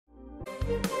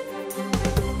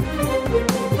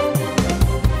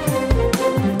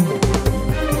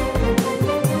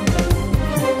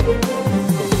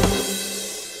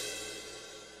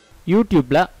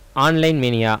யூடியூப்ல online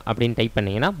mania அப்படின்னு type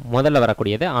பண்ணீங்கன்னா முதல்ல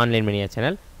வரக்கூடியது ஆன்லைன் மேனியா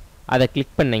சேனல். அதை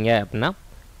கிளிக் பண்ணீங்க அப்படின்னா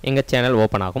எங்கள் சேனல்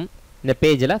ஓப்பன் ஆகும். இந்த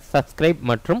பேஜில் சப்ஸ்கிரைப்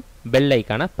மற்றும் பெல்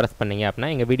ஐக்கானை ப்ரெஸ் பண்ணீங்க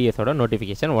அப்படின்னா எங்கள் வீடியோஸோட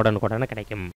நோட்டிஃபிகேஷன் உடனுக்குடனே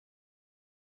கிடைக்கும்.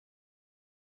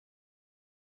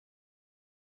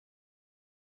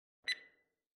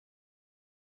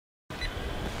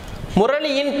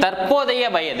 முரளியின் தற்போதைய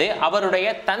வயது அவருடைய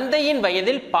தந்தையின்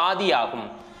வயதில் பாதி ஆகும்.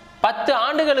 10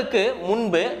 ஆண்டுகளுக்கு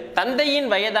முன்பு தந்தையின்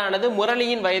வயதானது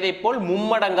முரளியின் வயதை போல்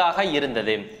மும்மடங்காக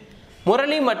இருந்தது.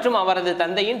 முரளி மற்றும் அவரது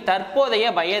தந்தையின் தற்போதைய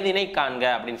வயதினை காண்க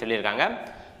அப்படின்னு சொல்லியிருக்காங்க.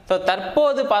 ஸோ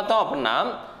தற்போது பார்த்தோம் அப்படின்னா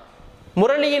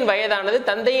முரளியின் வயதானது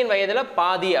தந்தையின் வயதில்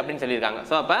பாதி அப்படின்னு சொல்லியிருக்காங்க.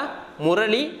 ஸோ அப்போ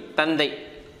முரளி தந்தை,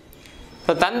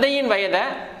 ஸோ தந்தையின் வயதை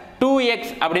 2x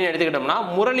அப்படின்னு எடுத்துக்கிட்டோம்னா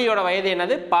முரளியோட வயது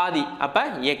என்னது பாதி, அப்போ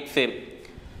எக்ஸு.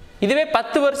 இதுவே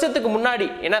 10 வருஷத்துக்கு முன்னாடி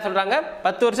என்ன சொல்றாங்க,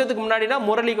 10 வருஷத்துக்கு முன்னாடினா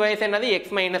முரளிக்கு வயசு என்னது x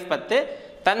 - 10,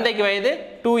 தந்தைக்கு வயது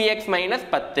 2x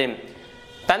 - 10.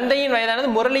 தந்தையின் வயதானது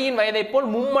முரளியின் வயதை போல்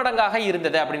மும்மடங்காக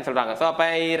இருந்தது அப்படின்னு சொல்றாங்க. ஸோ அப்போ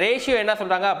ரேஷியோ என்ன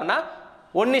சொல்றாங்க அப்படின்னா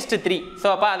 1:3. ஸோ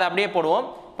அப்போ அதை அப்படியே போடுவோம்.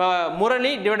 இப்போ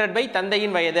முரளி டிவைடட் பை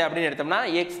தந்தையின் வயது அப்படின்னு எடுத்தோம்னா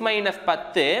x -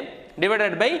 10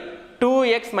 டிவைடட் பை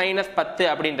 2x - 10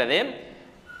 அப்படின்றது.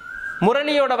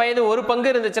 முரளியோட வயது 1 பங்கு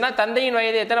இருந்துச்சுன்னா தந்தையின்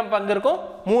வயது எத்தனை பங்கு இருக்கும்,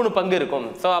 3 பங்கு இருக்கும்.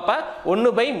 ஸோ அப்போ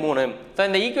 1/3. ஸோ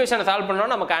இந்த ஈக்குவேஷனை சால்வ்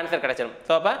பண்ணோம்னா நமக்கு ஆன்சர் கிடைச்சிடும்.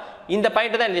 ஸோ அப்போ இந்த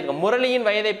பாயிண்ட் தான் எழுதியிருக்கோம். முரளியின்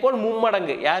வயதை போல்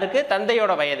மும்மடங்கு யாருக்கு,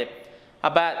 தந்தையோட வயது.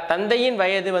 அப்போ தந்தையின்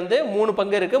வயது வந்து 3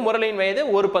 பங்கு இருக்கு, முரளியின் வயது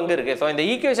 1 பங்கு இருக்கு. ஸோ இந்த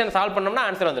ஈக்குவேஷன் சால்வ் பண்ணோம்னா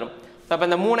ஆன்சர் வந்துடும். ஸோ அப்போ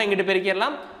இந்த 3 இங்கிட்டு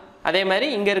பெருக்கிடலாம், அதே மாதிரி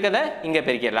இங்கே இருக்கிறத இங்கே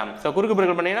பெருக்கிடலாம். ஸோ குறுக்கு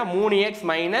பெருக்கல் பண்ணீங்கன்னா 3x -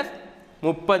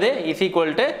 30 =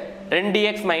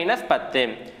 2x -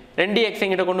 10. 2x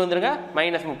இங்கிட்ட கொண்டு வந்துருங்க,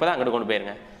 -30 அங்கிட்டு கொண்டு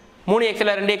போயிருங்க. 3xல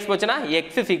 2x போச்சுன்னா x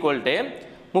 = 30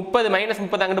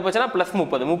 -30 அங்கிட்டு போச்சுன்னா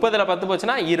 +30, 30ல 10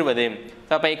 போச்சுன்னா 20.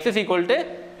 ஸோ அப்போ x =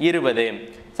 20.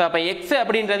 ஸோ அப்போ x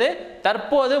அப்படின்றது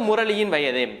தற்போது முரளியின்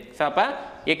வயது. ஸோ அப்போ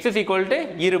x =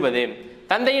 20.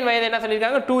 தந்தையின் வயது என்ன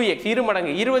சொல்லியிருக்காங்க, 2x, 2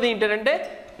 மடங்கு, 20 × 2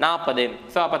 40.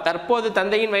 ஸோ அப்போ தற்போது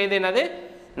தந்தையின் வயது என்னது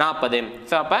 40.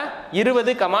 ஸோ அப்போ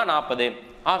 20, 40.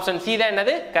 ஆப்ஷன் சி தான்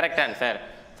என்னது கரெக்ட் ஆன்சர்.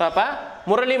 ஸோ அப்போ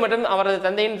முரளி மற்றும் அவரது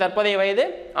தந்தையின் தற்போதைய வயது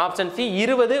ஆப்ஷன் சி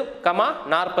 20,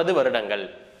 40 வருடங்கள்.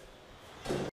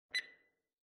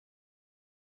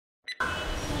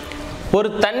 ஒரு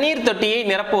தண்ணீர் தொட்டியை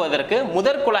நிரப்புவதற்கு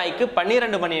முதற் குழாய்க்கு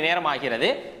 12 மணி நேரம் ஆகிறது.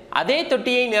 அதே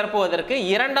தொட்டியை நிரப்புவதற்கு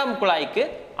இரண்டாம் குழாய்க்கு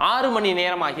 6 மணி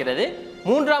நேரம் ஆகிறது.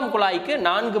 மூன்றாம் குழாய்க்கு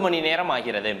 4 மணி நேரம்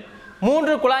ஆகிறது.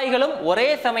 3 குழாய்களும் ஒரே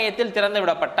சமயத்தில் திறந்து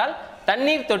விடப்பட்டால்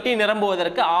தண்ணீர் தொட்டி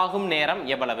நிரம்புவதற்கு ஆகும் நேரம்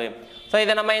எவ்வளவு? ஸோ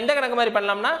இதை நம்ம எந்த கணக்கு மாதிரி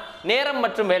பண்ணலாம்னா நேரம்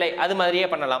மற்றும் வேலை அது மாதிரியே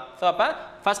பண்ணலாம். ஸோ அப்போ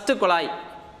ஃபர்ஸ்ட் குழாய்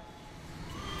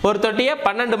ஒரு தொட்டியை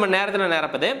 12 மணி நேரத்தில்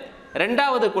நிரப்புது,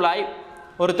 ரெண்டாவது குழாய்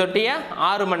ஒரு தொட்டியை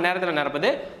 6 மணி நேரத்தில் நிரப்புது,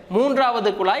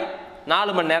 மூன்றாவது குழாய்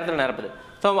 4 மணி நேரத்தில் நிரப்புது.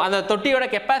 ஸோ அந்த தொட்டியோட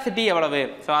கெப்பாசிட்டி எவ்வளவு,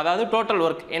 ஸோ அதாவது டோட்டல்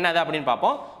ஒர்க் என்னது அப்படின்னு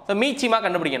பார்ப்போம். ஸோ மீச்சியமாக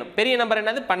கண்டுபிடிக்கணும். பெரிய நம்பர்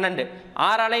என்னது 12,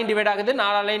 6ஆலையும் டிவைட் ஆகுது,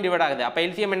 4ஆலையும் டிவைட் ஆகுது. அப்போ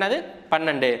எல்சிஎம் என்னது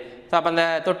 12. ஸோ அப்போ அந்த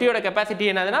தொட்டியோட கெப்பாசிட்டி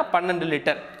என்னதுன்னா 12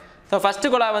 லிட்டர். ஸோ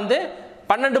ஃபஸ்ட்டு குழாய் வந்து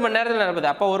 12 மணி நேரத்தில் நிரப்புது,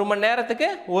 அப்போ 1 மணி நேரத்துக்கு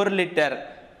 1 லிட்டர்.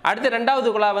 அடுத்து ரெண்டாவது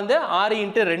குழாய் வந்து 6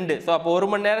 × 2, ஸோ அப்போ 1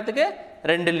 மணி நேரத்துக்கு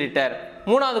 2 லிட்டர்.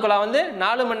 மூணாவது குழாய் வந்து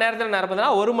 4 மணி நேரத்தில்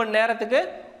நிரப்புதுன்னா 1 மணி நேரத்துக்கு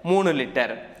 3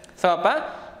 லிட்டர். ஸோ அப்போ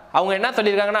அவங்க என்ன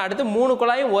சொல்லியிருக்காங்கன்னா அடுத்து 3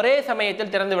 குழாயும் ஒரே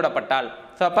சமயத்தில் திறந்து விடப்பட்டால்,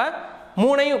 ஸோ அப்போ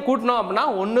 3ஐயும் கூட்டினோம் அப்படின்னா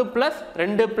 1 +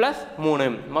 2 +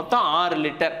 3 மொத்தம் 6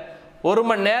 லிட்டர். 1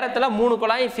 மணி நேரத்தில் 3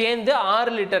 குழாயும் சேர்ந்து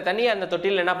 6 லிட்டர் தண்ணி அந்த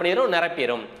தொட்டியில் என்ன பண்ணிடும்,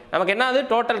 நிரப்பிடும். நமக்கு என்ன ஆகுது,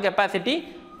 டோட்டல் கெப்பாசிட்டி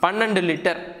 12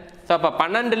 லிட்டர். ஸோ அப்போ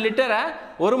 12 லிட்டரை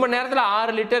 1 மணி நேரத்தில்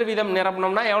 6 லிட்டர் வீதம்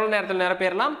நிரப்பினோம்னா எவ்வளோ நேரத்தில்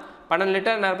நிரப்பிடலாம், 12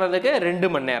 லிட்டர் நிரப்புறதுக்கு 2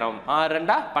 மணி நேரம், 6 ×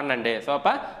 2 = 12. ஸோ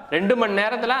அப்போ 2 மணி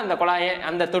நேரத்தில் அந்த குழாயை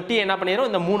அந்த தொட்டியை என்ன பண்ணிடும்,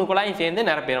 இந்த 3 குழாயும் சேர்ந்து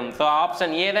நிரப்பிடும். ஸோ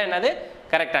ஆப்ஷன் ஏ தான் என்னது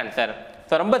கரெக்ட் ஆன்சர்.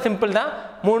 ஸோ ரொம்ப சிம்பிள் தான்.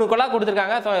 3 குழாய்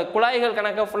கொடுத்துருக்காங்க. ஸோ குழாய்கள்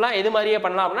கணக்கு ஃபுல்லாக எது மாதிரியே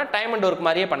பண்ணலாம் அப்படின்னா டைம் அண்ட் ஒர்க்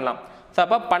மாதிரியே பண்ணலாம். ஸோ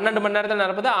அப்போ 12 மணி நேரத்தில்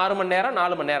நிரப்புது, 6 மணி நேரம்,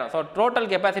 4 மணி நேரம். ஸோ டோட்டல்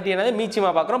கெப்பாசிட்டி என்னது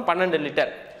மீச்சியமாக பார்க்குறோம் 12 லிட்டர்.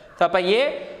 ஸோ அப்போ ஏ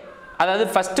அதாவது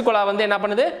ஃபஸ்ட்டு குழாய் வந்து என்ன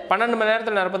பண்ணுது, 12 மணி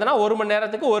நேரத்தில் நிரப்புதுன்னா 1 மணி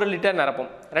நேரத்துக்கு 1 லிட்டர் நிரப்பும்.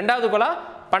 ரெண்டாவது குழாய்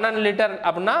 12 லிட்டர்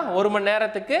அப்படின்னா 1 மணி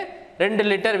நேரத்துக்கு 2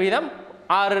 லிட்டர் வீதம்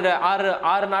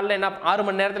 6 நாளில் என்ன 6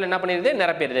 மணி நேரத்தில் என்ன பண்ணிடுது,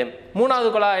 நிரப்பிடுது. மூணாவது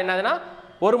குழாய் என்னதுன்னா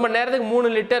 1 மணி நேரத்துக்கு 3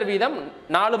 லிட்டர் வீதம்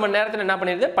 4 மணி நேரத்தில் என்ன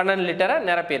பண்ணிடுது, 12 லிட்டரை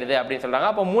நிரப்பிடுது அப்படின்னு சொல்கிறாங்க.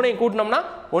 அப்போ 3ஐயும் கூட்டினோம்னா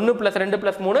 1 + 2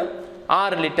 + 3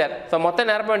 6 லிட்டர். ஸோ மொத்தம்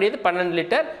நிரப்ப வேண்டியது 12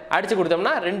 லிட்டர். அடிச்சு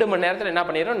கொடுத்தோம்னா 2 மணி நேரத்தில் என்ன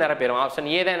பண்ணிடும், நிரப்பிடும். ஆப்ஷன்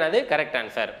ஏ தான் என்னது correct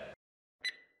answer.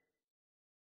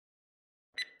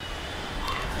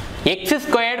 x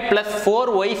squared plus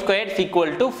 4y squared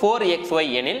equal to 4xy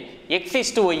எனில் x is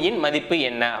to y இன் மதிப்பு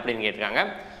என்ன அப்படின்னு கேட்டிருக்காங்க.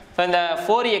 ஸோ இந்த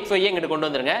 4xy இங்கிட்ட கொண்டு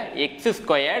வந்துருங்க. x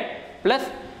ஸ்கொயர்ட் பிளஸ்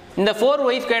இந்த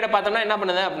 4y ஸ்கொயர்டை பார்த்தோம்னா என்ன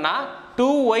பண்ணுது அப்படின்னா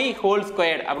 2y ஹோல்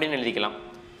ஸ்கொயர்ட் அப்படின்னு எழுதிக்கலாம்.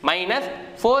 மைனஸ்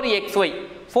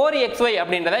 4xy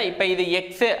அப்படின்றத இப்போ இது x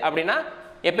அப்படின்னா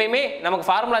எப்பயுமே நமக்கு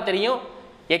ஃபார்முலா தெரியும்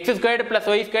x squared plus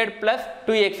Y squared plus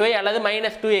 2xy அல்லது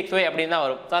மைனஸ் 2xy அப்படின்னு தான்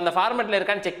வரும். ஸோ அந்த ஃபார்மெட்டில்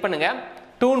இருக்கான்னு செக் பண்ணுங்கள்.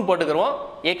 2ன்னு போட்டுக்கிறோம்,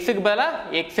 எக்ஸுக்கு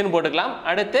பதிலாக எக்ஸ்ன்னு போட்டுக்கலாம்.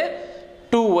 அடுத்து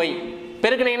 2y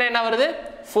பெருக்குனீங்கன்னா என்ன வருது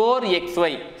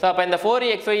 4xy. ஸோ அப்போ இந்த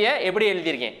 4xyயை எப்படி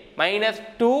எழுதியிருக்கேன் minus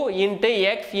 2 into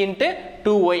X into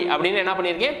 2y அப்படின்னு என்ன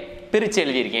பண்ணியிருக்கேன் பிரித்து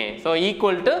எழுதியிருக்கேன். So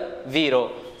equal to 0.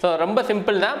 ஸோ ரொம்ப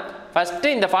சிம்பிள் தான்.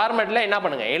 ஃபஸ்ட்டு இந்த ஃபார்மேட்டில் என்ன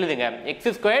பண்ணுங்கள் எழுதுங்க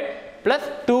X squared plus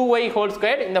 2y whole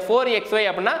squared இந்த 4xy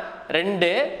அப்படின்னா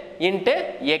 2 இன்ட்டு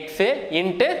எக்ஸு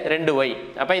இன்ட்டு 2y.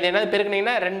 அப்போ இது என்னது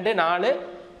பெருக்குனீங்கன்னா 2 4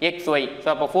 xy. ஸோ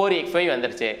அப்போ 4xy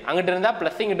வந்துருச்சு. அங்கிட்டு இருந்தால்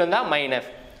ப்ளஸ் இங்கிட்டு இருந்தால் மைனஸ்.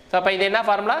 ஸோ அப்போ இது என்ன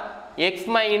formula X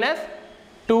minus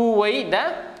 2y the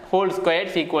whole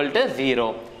squared equal to 0.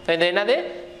 So இது என்னது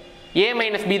a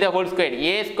minus b the whole squared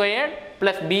a squared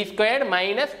plus b squared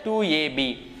minus 2ab.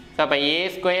 So அப்போ a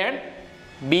squared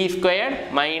b squared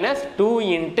minus 2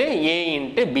 into a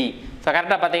into b. So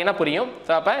கரெக்டாக பார்த்தீங்கன்னா புரியும்.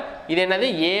 So அப்போ இது என்னது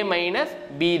a minus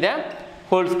b the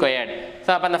whole squared. So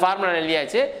அப்போ அந்த formula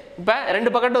எழுதியாச்சு. இப்போ ரெண்டு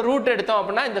பக்கட்டும் ரூட் எடுத்தோம்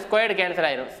அப்படின்னா இந்த ஸ்கொயர்டு கேன்சல்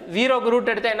ஆயிரும். 0க்கு ரூட்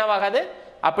எடுத்தால் என்னவாகாது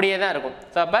அப்படியே தான் இருக்கும்.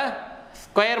 ஸோ அப்போ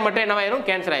ஸ்கொயர் மட்டும் என்னவாயிரும்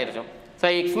கேன்சல் ஆயிருக்கும். So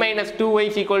X minus 2y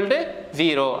equal to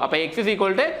 0. அப்போ X is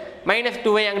equal to minus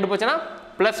 2y அங்கிட்டு போச்சுன்னா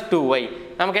ப்ளஸ் 2y.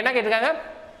 நமக்கு என்ன கேட்டிருக்காங்க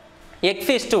x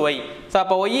is to y. So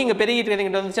அப்போ y இங்கே பெருகிட்டு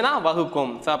இருக்கிறது வந்துச்சுன்னா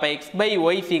வகுக்கும். ஸோ அப்போ x by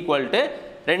y equal to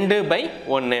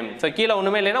 2/1. So கீழே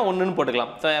ஒன்றுமே இல்லைன்னா 1ன்னு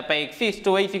போட்டுக்கலாம். ஸோ அப்போ x is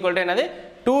to y equal to என்னது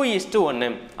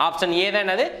 2:1. ஆப்ஷன் ஏ தான்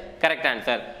என்னது கரெக்ட்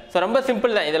ஆன்சர். ஸோ ரொம்ப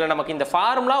சிம்பிள் தான். இதில் நமக்கு இந்த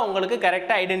ஃபார்முலா உங்களுக்கு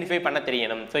கரெக்டாக ஐடென்டிஃபை பண்ண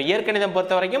தெரியணும். ஸோ இயற்கணிதம்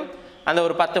பொறுத்த வரைக்கும் அந்த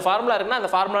ஒரு 10 ஃபார்முலா இருக்குன்னா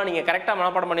அந்த ஃபார்முலா நீங்கள் கரெக்டாக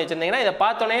மனப்பாடம் பண்ணி வச்சுருந்தீங்கன்னா இதை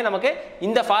பார்த்தோன்னே நமக்கு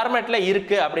இந்த ஃபார்மேட்டில்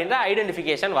இருக்குது அப்படின்ற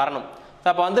ஐடென்டிஃபிகேஷன் வரணும். ஸோ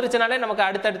அப்போ வந்துருச்சுனாலே நமக்கு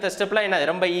அடுத்தடுத்த ஸ்டெப்லாம் என்னது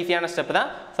ரொம்ப ஈஸியான ஸ்டெப் தான்.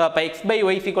 ஸோ அப்போ x by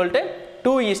y equal to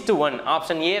 2:1.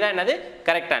 Option A தான் என்னது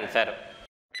கரெக்ட் ஆன்சர்.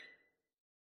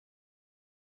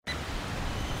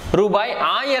 ரூபாய்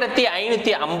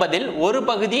 1550 ஒரு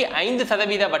பகுதி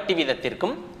 5% வட்டி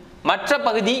வீதத்திற்கும் மற்ற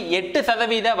பகுதி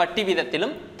 8% வட்டி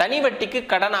வீதத்திலும் தனி வட்டிக்கு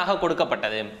கடனாக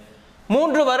கொடுக்கப்பட்டது.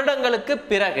 3 வருடங்களுக்கு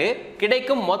பிறகு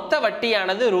கிடைக்கும் மொத்த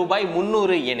வட்டியானது ரூபாய்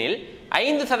 300 எனில்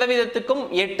 5%க்கும்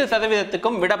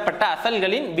 8%க்கும் விடப்பட்ட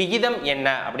அசல்களின் விகிதம் என்ன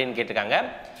அப்படின்னு கேட்டிருக்காங்க.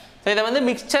 ஸோ இதை வந்து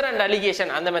மிக்சர் அண்ட்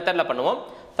அலிகேஷன் அந்த மெத்தடில் பண்ணுவோம்.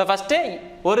 ஸோ ஃபஸ்ட்டு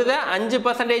ஒரு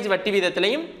 5% வட்டி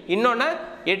வீதத்திலையும் இன்னொன்று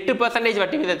 8%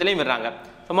 வட்டி வீதத்திலையும் விடுறாங்க.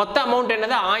 ஸோ மொத்த அமௌண்ட்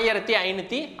என்னது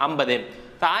 1550.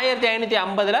 ஸோ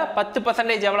 1550ல்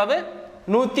 10% எவ்வளவு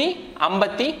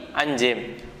 155.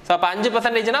 ஸோ அப்போ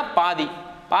 5%னா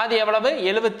பாதி எவ்வளவு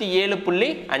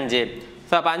 77.5.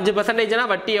 ஸோ அப்போ 5%னா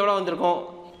வட்டி எவ்வளோ வந்திருக்கும்,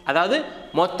 அதாவது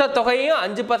மொத்த தொகையும்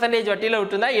 5% வட்டியில்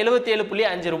விட்டுருந்தா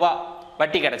 77.5 ரூபா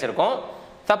வட்டி கிடச்சிருக்கும்.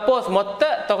 சப்போஸ் மொத்த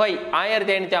தொகை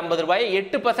 1550 ரூபாயை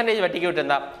 8% வட்டிக்கு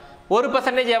விட்டுருந்தா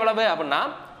 1% எவ்வளவு அப்படின்னா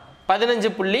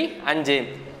 15.5.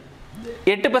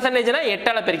 8%னா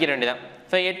 8ஆல் பெருக்கிட வேண்டியதான்.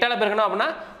 ஸோ 8ஆல் பெருக்கணும் அப்படின்னா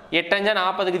 8 5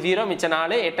 40க்கு 0 மிச்சம்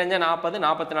 4, 8 5 40,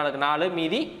 44க்கு 4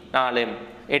 மீதி 4,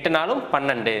 8 4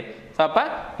 12. ஸோ அப்போ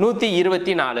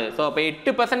 124. ஸோ அப்போ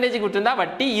 8%க்கு விட்டுருந்தா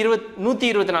வட்டி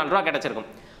 124 ரூபா கிடச்சிருக்கும்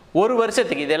ஒரு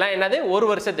வருஷத்துக்கு. இதெல்லாம் என்னது ஒரு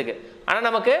வருஷத்துக்கு. ஆனால்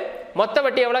நமக்கு மொத்த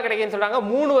வட்டி எவ்வளோ கிடைக்குதுன்னு சொல்கிறாங்க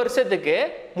 3 வருஷத்துக்கு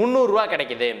 300 ரூபா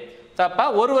கிடைக்குது. ஸோ அப்போ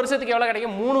ஒரு வருஷத்துக்கு எவ்வளோ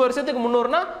கிடைக்கும் 3 வருஷத்துக்கு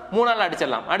 300னா 3ஆல்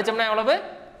அடிச்சிடலாம். அடித்தோம்னா எவ்வளவு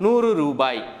 100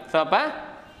 ரூபாய். ஸோ அப்போ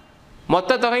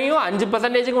மொத்த தொகையும்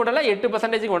 5%க்கு விடலை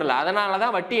 8%க்கு விடலை. அதனால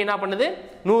தான் வட்டி என்ன பண்ணுது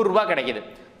 100 ரூபா கிடைக்குது.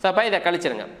 ஸோ அப்போ இதை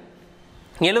கழிச்சிருங்க.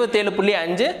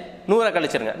 77.5 100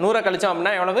 கழிச்சிருங்க. 100 கழிச்சோம்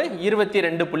அப்படின்னா எவ்வளவு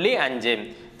 22.5.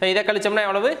 ஸோ இதை கழிச்சோம்னா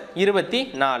எவ்வளவு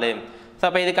 24. ஸோ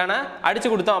அப்போ இதுக்கான அடிச்சு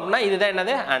கொடுத்தோம் அப்படின்னா இதுதான்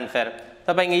என்னது ஆன்சர். ஸோ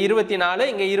அப்போ இங்கே 24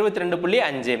 இங்கே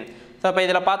 22.5. ஸோ அப்போ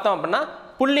இதில் பார்த்தோம் அப்படின்னா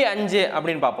 0.5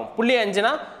 அப்படின்னு பார்ப்போம்.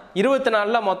 0.5னா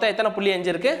 24ல் மொத்தம் எத்தனை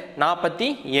 0.5 இருக்குது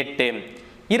 48.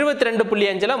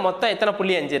 22.5ல் மொத்தம் எத்தனை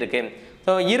 0.5 இருக்குது.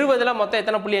 ஸோ 20ல் மொத்தம்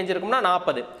எத்தனை 0.5 இருக்கும்னா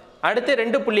 40. அடுத்து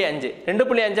 2.5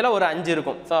 2.5ல் ஒரு 5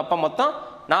 இருக்கும். ஸோ அப்போ மொத்தம்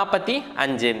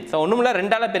 45. ஸோ ஒன்றுமில்ல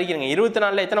 2ஆல் பெருக்கிடுங்க.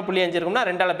 24ல் எத்தனை 0.5 இருக்கும்னா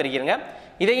 2ஆல் பெருக்கிடுங்க.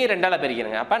 இதையும் 2ஆல்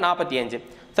பெருக்கிடுங்க. அப்போ 45.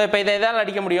 ஸோ இப்போ இதை எதால்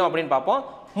அடிக்க முடியும் அப்படின்னு பார்ப்போம்.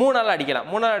 3ஆல் அடிக்கலாம்.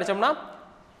 3ஆல் அடித்தோம்னா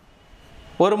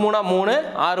 1 3 3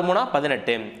 6 3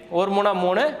 18 1 3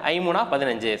 3 5 3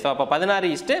 15. ஸோ அப்போ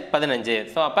 16:15.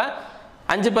 ஸோ அப்போ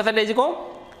 5%க்கும்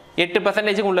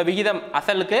 8%க்கும் உள்ள விகிதம்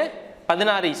அசலுக்கு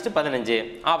 16:15.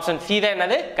 ஆப்ஷன் சி தான்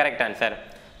என்னது கரெக்ட் ஆன்சர்.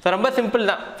 ஸோ ரொம்ப சிம்பிள்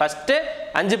தான். ஃபஸ்ட்டு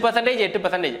 5%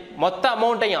 8% மொத்த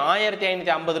அமௌண்ட்டையும்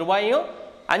 1550 ரூபாயும்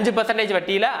 5%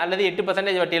 வட்டியில் அல்லது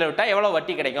 8% வட்டியில் விட்டால் எவ்வளோ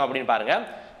வட்டி கிடைக்கும் அப்படின்னு பாருங்கள்.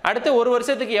 அடுத்து ஒரு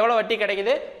வருஷத்துக்கு எவ்வளோ வட்டி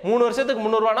கிடைக்குது? 3 வருஷத்துக்கு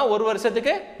 300 ரூபானா ஒரு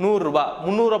வருஷத்துக்கு 100 ரூபா.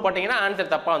 300 போட்டிங்கன்னா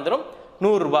ஆன்சர் தப்பாக வந்துடும்,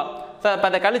 100 ரூபா. ஸோ அப்போ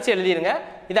அதை கழிச்சு எழுதிருங்க.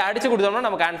 இதை அடிச்சு கொடுத்தோம்னா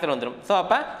நமக்கு ஆன்சர் வந்துடும். ஸோ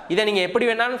அப்போ இதை நீங்கள் எப்படி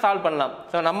வேணாலும் சால்வ் பண்ணலாம்.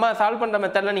 ஸோ நம்ம சால்வ் பண்ணுற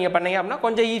மெத்தடில் நீங்கள் பண்ணீங்க அப்படின்னா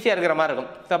கொஞ்சம் ஈஸியாக இருக்கிற மாதிரி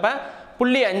இருக்கும். ஸோ அப்போ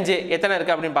 0.5 எத்தனை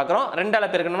இருக்குது அப்படின்னு பார்க்குறோம்.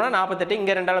 2ஆல் பெருக்கணும்னா 48,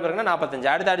 இங்கே 2ஆல் பெருக்கணும் 45.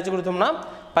 அடுத்து அடிச்சு கொடுத்தோம்னா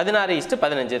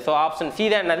 16:15. ஸோ ஆப்ஷன் சி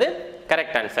தான் என்னது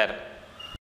கரெக்ட் ஆன்சர்.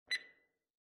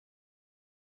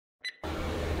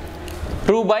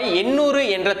 ரூபாய் 800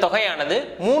 என்ற தொகையானது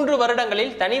 3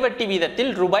 வருடங்களில் தனிவட்டி வீதத்தில்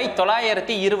ரூபாய்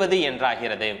 920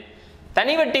 என்றாகிறது.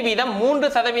 தனிவட்டி வீதம்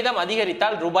 3%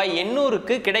 அதிகரித்தால் ரூபாய்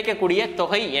 800க்கு கிடைக்கக்கூடிய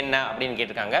தொகை என்ன அப்படின்னு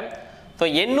கேட்டிருக்காங்க. ஸோ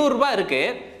 800 ரூபாய்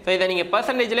இருக்குது. ஸோ இதை நீங்கள்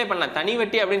பர்சன்டேஜ்லேயே பண்ணலாம்.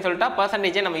 தனிவட்டி அப்படின்னு சொல்லிட்டா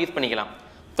பர்சன்டேஜே நம்ம யூஸ் பண்ணிக்கலாம்.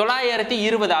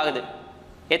 920 ஆகுது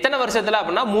எத்தனை வருஷத்தில்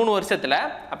அப்படின்னா 3 வருஷத்தில்.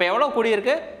 அப்போ எவ்வளோ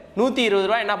கூடியிருக்கு? 120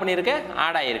 ரூபா என்ன பண்ணியிருக்கு?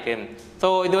 ஆட் ஆகிருக்கு. ஸோ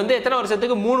இது வந்து எத்தனை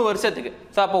வருஷத்துக்கு? 3 வருஷத்துக்கு.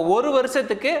 ஸோ அப்போ ஒரு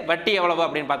வருஷத்துக்கு வட்டி எவ்வளவு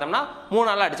அப்படின்னு பார்த்தோம்னா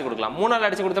 3ஆல் அடிச்சு கொடுக்கலாம். 3ஆல்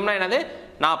அடிச்சு கொடுத்தோம்னா என்னது?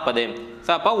 40.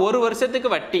 ஸோ அப்போ ஒரு வருஷத்துக்கு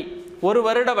வட்டி, ஒரு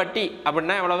வருட வட்டி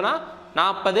அப்படின்னா எவ்வளவுனா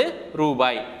 40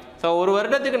 ரூபாய். ஸோ ஒரு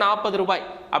வருடத்துக்கு 40 ரூபாய்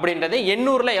அப்படின்றது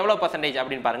 800ல் எவ்வளோ பர்சன்டேஜ்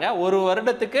அப்படின்னு பாருங்கள். ஒரு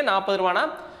வருடத்துக்கு 40 ரூபானா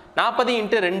 40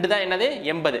 × 2 தான் என்னது?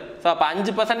 80. ஸோ அப்போ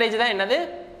 5% தான் என்னது?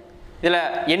 இதில்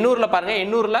 800ல் பாருங்கள்,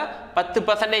 800ல்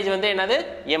 10% வந்து என்னது?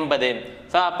 80.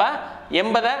 ஸோ அப்போ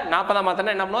 80 40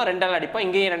 மாத்திரம் என்ன பண்ணுவோம்? 2ஆல் அடிப்போம்.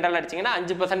 இங்கேயும் 2ஆல் அடிச்சிங்கன்னா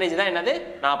 5% தான் என்னது?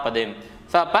 40.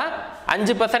 ஸோ அப்போ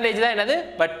 5% தான் என்னது?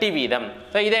 வட்டி வீதம்.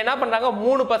 ஸோ இதை என்ன பண்ணுறாங்க?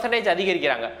 3%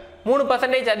 அதிகரிக்கிறாங்க.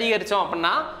 3% அதிகரித்தோம்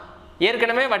அப்படின்னா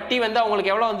ஏற்கனவே வட்டி வந்து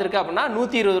அவங்களுக்கு எவ்வளோ வந்திருக்கு அப்படின்னா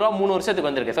 120 ரூபா 3 வருஷத்துக்கு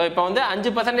வந்திருக்கு. ஸோ இப்போ வந்து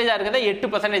 5% இருக்கிறத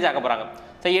 8% ஆக்க போகிறாங்க.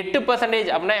 ஸோ 8%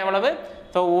 அப்படின்னா எவ்வளவு?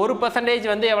 ஸோ 1%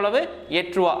 வந்து எவ்வளவு?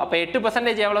 8 ரூபா. அப்போ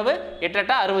 8% எவ்வளவு? 8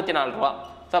 64 ரூபா.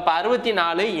 ஸோ அப்போ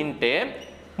 64 ×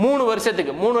 3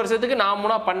 வருஷத்துக்கு 4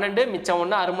 3 12, மிச்சம்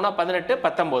 1 6 3 18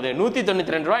 19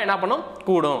 192 ரூபா என்ன பண்ணும்?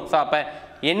 கூடும். ஸோ அப்போ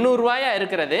 800 ரூபாயா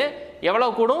இருக்கிறது எவ்வளோ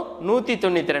கூடும்?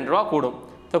 192 ரூபா கூடும்.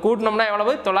 ஸோ கூட்டினோம்னா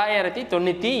எவ்வளவு?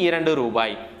 992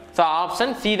 ரூபாய். ஸோ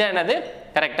ஆப்ஷன் சி தான் என்னது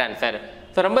கரெக்ட் ஆன்சர்.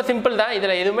 ஸோ ரொம்ப சிம்பிள் தான்.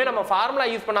 இதில் எதுவுமே நம்ம ஃபார்முலா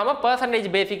யூஸ் பண்ணாமல் பர்சன்டேஜ்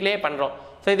பேசிக்லேயே பண்ணுறோம்.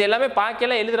 ஸோ இது எல்லாமே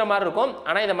பார்க்கல எழுதுகிற மாதிரி இருக்கும்,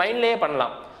 ஆனால் இதை மைண்ட்லேயே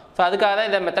பண்ணலாம். ஸோ அதுக்காக தான்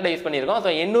இந்த மெத்தடை யூஸ் பண்ணியிருக்கோம். ஸோ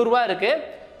 800 ரூபா இருக்குது,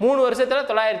 3 வருஷத்தில்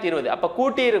 920. அப்போ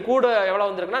கூட எவ்வளோ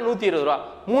வந்திருக்குன்னா 120 ரூபா.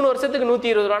 3 வருஷத்துக்கு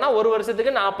 120 ரூபானா ஒரு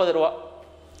வருஷத்துக்கு 40 ரூபா.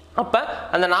 அப்போ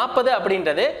அந்த 40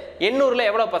 அப்படின்றது 800ல்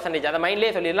எவ்வளோ பர்சன்டேஜ் அதை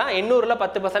மைண்ட்லேயே சொல்லிடலாம். 800ல்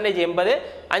 10% 80,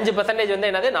 5% வந்து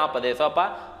என்னது? 40. ஸோ அப்போ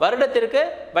வருடத்திற்கு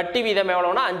வட்டி வீதம்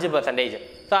எவ்வளோனா 5%.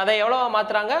 ஸோ அதை எவ்வளோ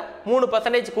மாற்றுறாங்க?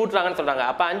 3% கூட்டுறாங்கன்னு சொல்கிறாங்க.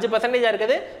 அப்போ 5%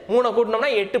 இருக்குது, 3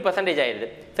 கூட்டினோம்னா 8% ஆயிடுது.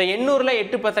 ஸோ 800ல்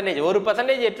 8%,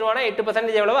 1% 8 ரூபானா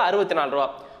 8% எவ்வளவு? 64 ரூபா.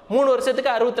 3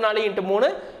 வருஷத்துக்கு 64 ×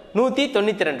 3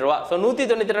 192 ரூபா. ஸோ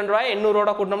 192 ரூபாய்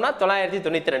 800ஓட கூட்டினோம்னா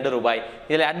 992 ரூபாய்.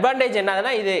 இதில் அட்வான்டேஜ்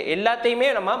என்னதுன்னா இது எல்லாத்தையுமே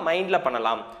நம்ம மைண்டில்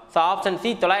பண்ணலாம். ஸோ ஆப்ஷன் சி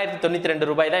 992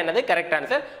 ரூபாய் தான் என்னது கரெக்ட்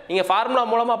ஆன்சர். நீங்கள் ஃபார்முலா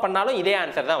மூலமாக பண்ணாலும் இதே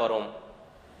ஆன்சர் தான் வரும்.